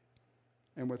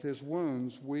 and with his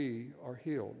wounds we are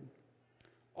healed.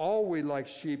 All we like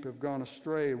sheep have gone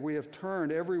astray. We have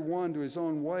turned every one to his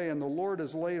own way, and the Lord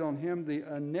has laid on him the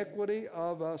iniquity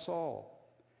of us all.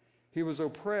 He was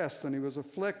oppressed and he was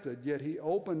afflicted, yet he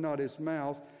opened not his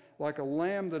mouth. Like a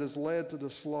lamb that is led to the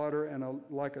slaughter, and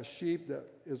like a sheep that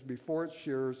is before its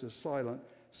shearers is silent,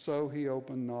 so he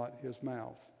opened not his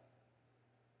mouth.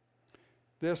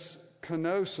 This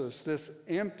kenosis, this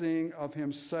emptying of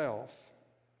himself,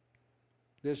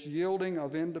 this yielding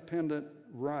of independent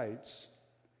rights,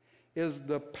 is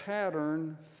the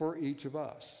pattern for each of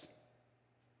us.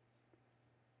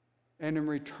 And in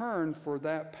return for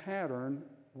that pattern,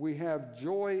 we have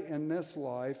joy in this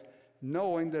life,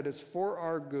 knowing that it's for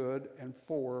our good and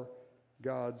for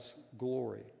God's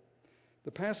glory.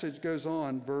 The passage goes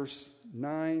on, verse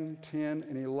 9, 10,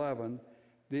 and 11,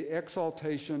 the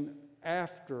exaltation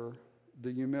after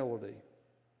the humility,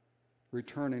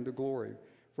 returning to glory.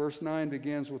 Verse 9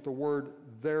 begins with the word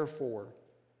therefore.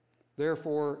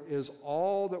 Therefore is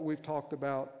all that we've talked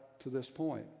about to this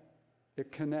point.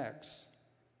 It connects.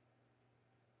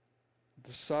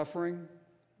 The suffering,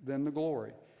 then the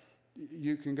glory.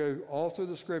 You can go all through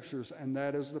the scriptures, and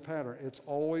that is the pattern. It's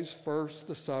always first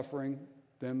the suffering,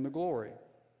 then the glory.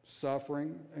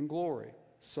 Suffering and glory.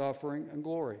 Suffering and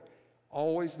glory.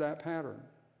 Always that pattern.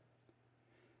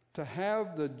 To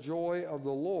have the joy of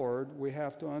the Lord, we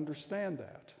have to understand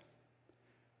that.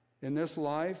 In this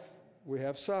life, we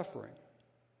have suffering,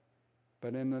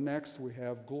 but in the next, we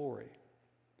have glory.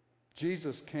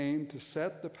 Jesus came to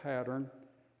set the pattern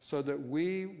so that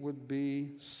we would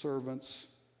be servants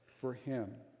for him.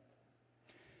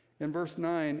 In verse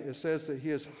 9, it says that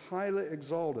he is highly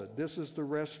exalted. This is the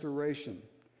restoration.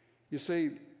 You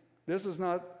see, this is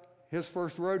not his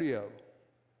first rodeo.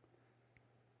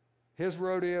 His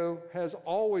rodeo has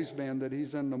always been that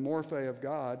he's in the morphe of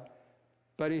God,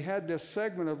 but he had this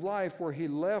segment of life where he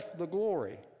left the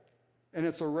glory, and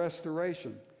it's a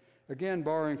restoration. Again,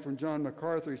 borrowing from John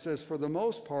MacArthur, he says, for the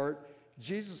most part,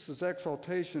 Jesus'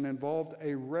 exaltation involved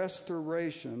a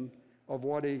restoration of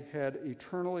what he had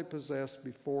eternally possessed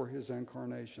before his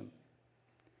incarnation.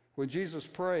 When Jesus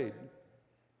prayed,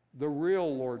 the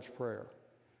real Lord's Prayer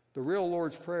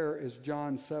is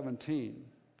John 17.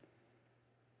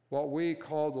 What we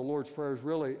call the Lord's Prayer is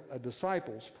really a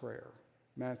disciples' prayer,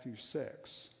 Matthew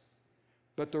 6.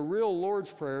 But the real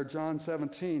Lord's Prayer, John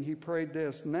 17, he prayed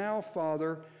this: Now,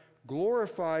 Father,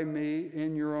 glorify me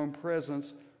in your own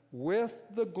presence with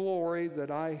the glory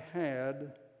that I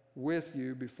had with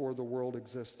you before the world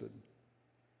existed.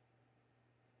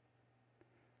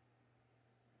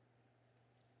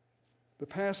 The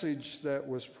passage that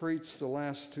was preached the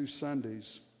last 2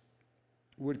 Sundays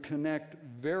would connect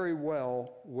very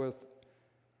well with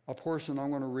a portion I'm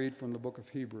going to read from the book of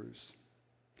Hebrews.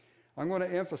 I'm going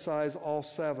to emphasize all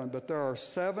 7, but there are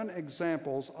 7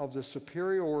 examples of the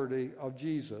superiority of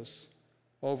Jesus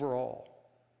over all.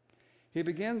 He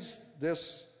begins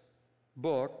this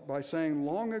book by saying,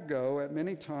 long ago, at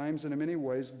many times and in many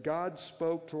ways, God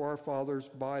spoke to our fathers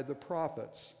by the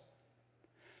prophets.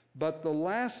 But the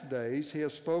last days he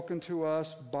has spoken to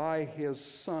us by his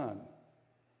Son.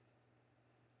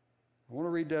 I want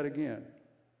to read that again.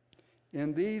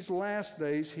 In these last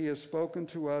days he has spoken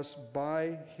to us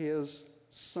by his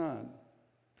Son.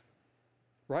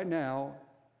 Right now,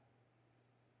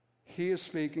 he is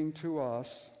speaking to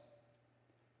us,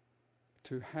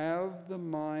 to have the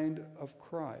mind of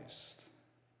Christ,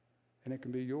 and it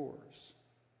can be yours.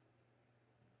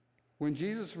 When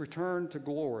Jesus returned to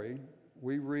glory,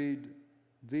 we read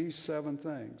these 7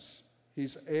 things.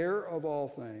 He's heir of all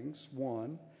things,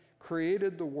 1,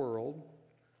 created the world,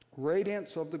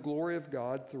 radiance of the glory of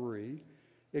God, 3,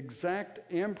 exact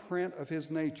imprint of his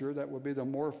nature, that would be the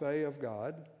morphe of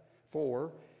God,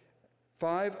 4,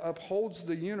 5, upholds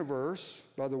the universe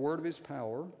by the word of his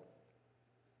power,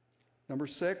 number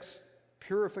 6,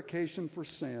 purification for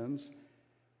sins,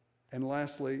 and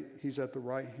lastly, he's at the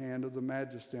right hand of the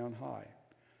Majesty on high.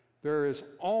 There is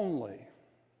only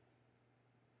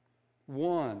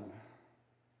one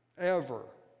ever,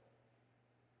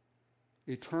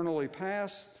 eternally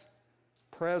past,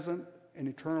 present, and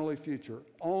eternally future.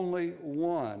 Only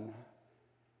one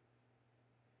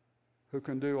who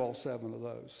can do all 7 of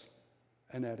those,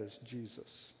 and that is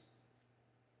Jesus.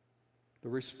 The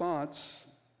response,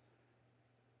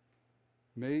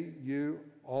 me, you,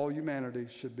 all humanity,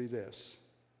 should be this.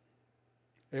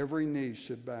 Every knee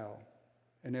should bow,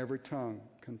 and every tongue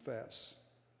confess.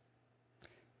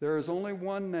 There is only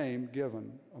one name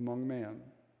given among men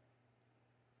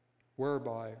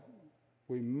whereby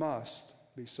we must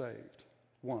be saved.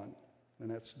 One,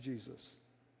 and that's Jesus.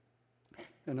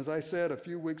 And as I said a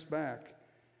few weeks back,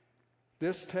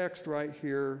 this text right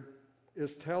here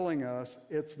is telling us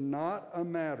it's not a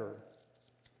matter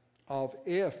of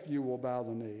if you will bow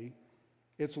the knee,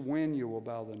 it's when you will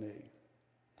bow the knee.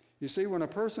 You see, when a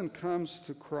person comes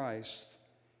to Christ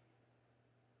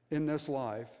in this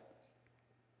life,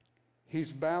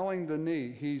 he's bowing the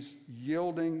knee. He's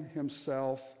yielding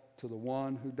himself to the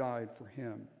one who died for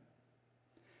him.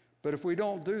 But if we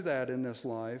don't do that in this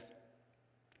life,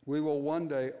 we will one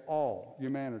day, all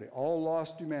humanity, all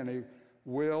lost humanity,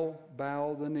 will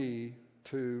bow the knee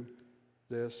to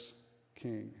this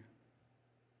King.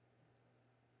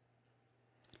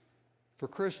 For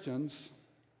Christians,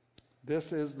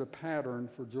 this is the pattern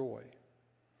for joy.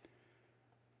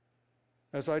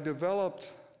 As I developed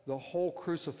the whole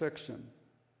crucifixion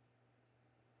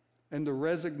and the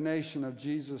resignation of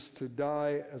Jesus to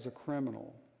die as a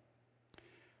criminal,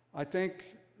 I think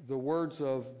the words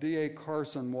of D.A.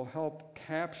 Carson will help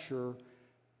capture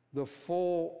the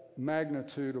full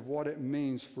magnitude of what it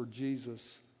means for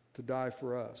Jesus to die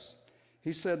for us.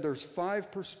 He said there's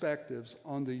 5 perspectives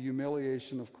on the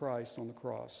humiliation of Christ on the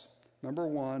cross. Number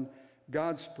 1,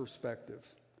 God's perspective,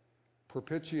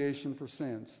 propitiation for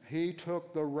sins. He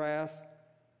took the wrath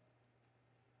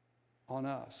on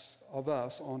us,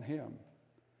 on him.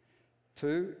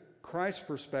 2, Christ's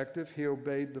perspective, he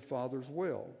obeyed the Father's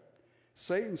will.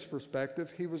 Satan's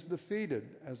perspective, he was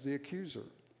defeated as the accuser.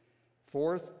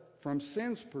 4th, from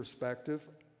sin's perspective,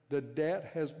 the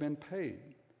debt has been paid.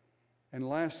 And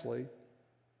lastly,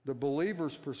 the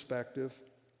believer's perspective,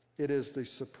 it is the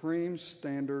supreme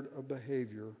standard of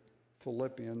behavior,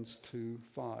 Philippians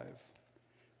 2:5.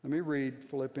 Let me read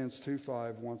Philippians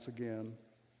 2:5 once again.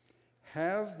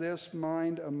 Have this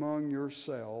mind among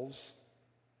yourselves,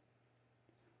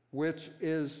 which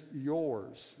is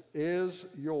yours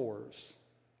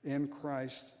in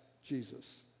Christ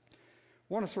Jesus.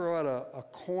 I want to throw out a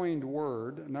coined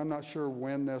word, and I'm not sure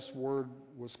when this word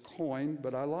was coined,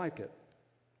 but I like it.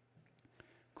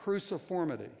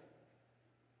 Cruciformity.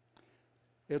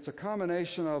 It's a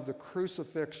combination of the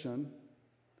crucifixion,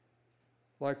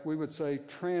 like we would say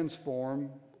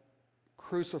transform,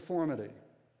 cruciformity.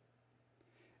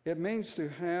 It means to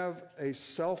have a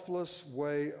selfless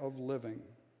way of living.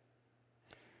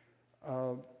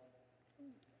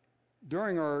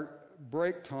 During our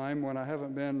break time, when I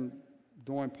haven't been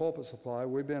doing pulpit supply,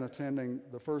 we've been attending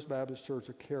the First Baptist Church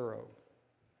of Cairo.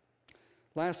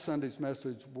 Last Sunday's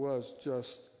message was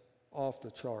just off the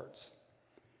charts.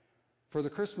 For the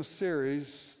Christmas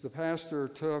series, the pastor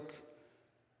took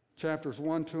chapters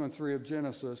 1, 2, and 3 of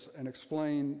Genesis and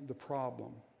explained the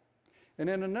problem. And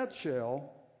in a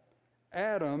nutshell,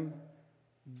 Adam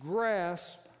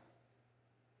grasped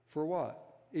for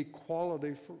what?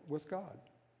 Equality with God.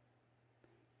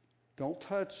 Don't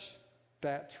touch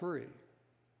that tree.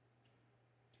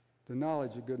 The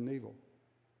knowledge of good and evil.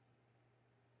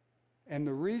 And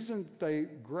the reason they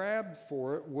grabbed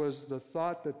for it was the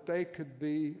thought that they could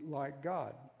be like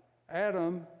God.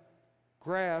 Adam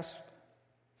grasped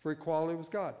for equality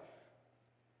with God.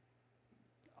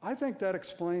 I think that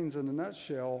explains in a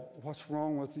nutshell what's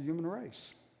wrong with the human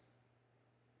race.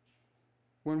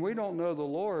 When we don't know the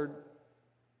Lord,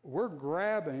 we're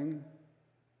grabbing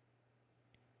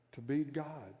to be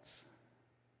gods,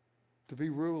 to be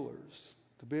rulers,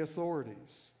 to be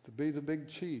authorities, to be the big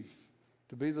chief,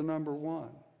 to be the number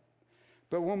one.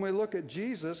 But when we look at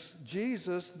Jesus,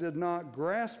 Jesus did not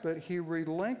grasp it. He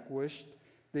relinquished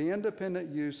the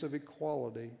independent use of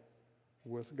equality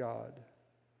with God.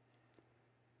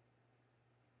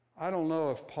 I don't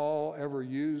know if Paul ever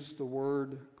used the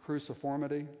word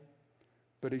cruciformity,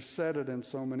 but he said it in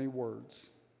so many words.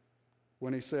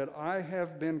 When he said, I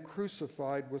have been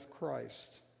crucified with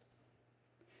Christ.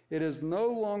 It is no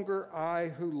longer I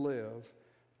who live,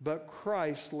 but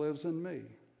Christ lives in me.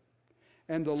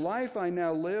 And the life I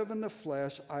now live in the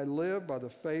flesh, I live by the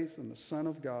faith in the Son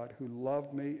of God who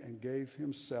loved me and gave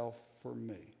himself for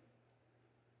me.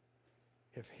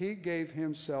 If he gave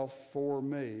himself for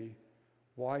me,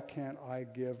 why can't I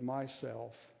give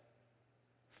myself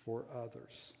for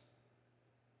others?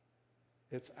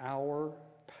 It's our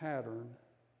pattern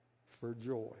for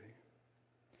joy.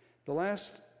 The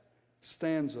last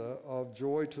stanza of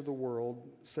Joy to the World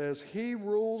says, he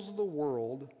rules the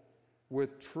world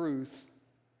with truth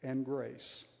and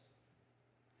grace.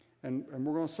 And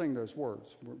we're going to sing those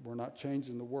words. We're not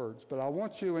changing the words. But I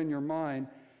want you in your mind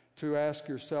to ask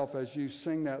yourself as you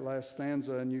sing that last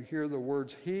stanza and you hear the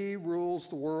words, he rules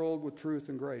the world with truth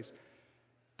and grace.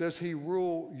 Does he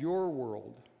rule your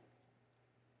world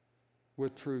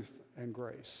with truth and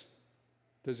grace?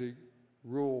 Does he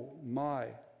rule my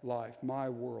life, my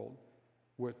world,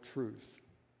 with truth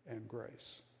and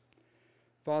grace?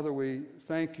 Father, we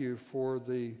thank you for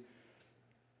the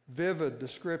vivid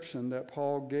description that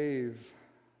Paul gave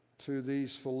to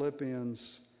these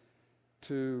Philippians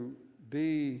to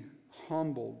be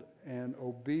humbled and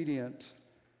obedient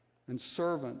and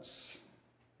servants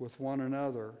with one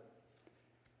another.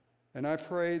 And I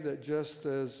pray that just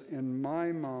as in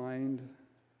my mind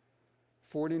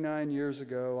 49 years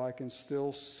ago I can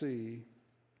still see,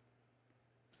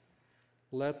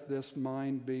 let this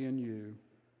mind be in you,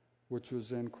 which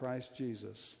was in Christ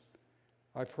Jesus.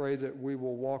 I pray that we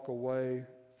will walk away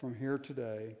from here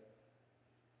today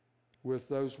with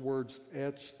those words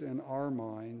etched in our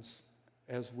minds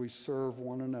as we serve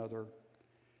one another.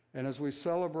 And as we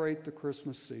celebrate the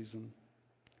Christmas season,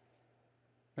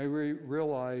 may we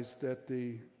realize that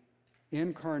the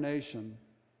incarnation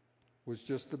was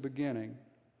just the beginning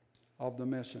of the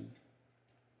mission.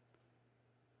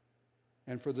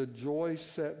 And for the joy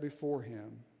set before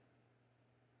him,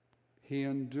 he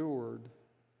endured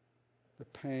the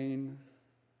pain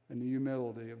and the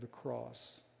humility of the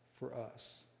cross for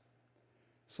us.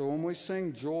 So when we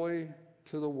sing joy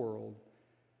to the world,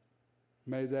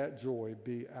 may that joy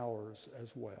be ours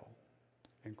as well.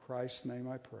 In Christ's name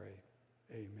I pray,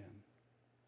 amen.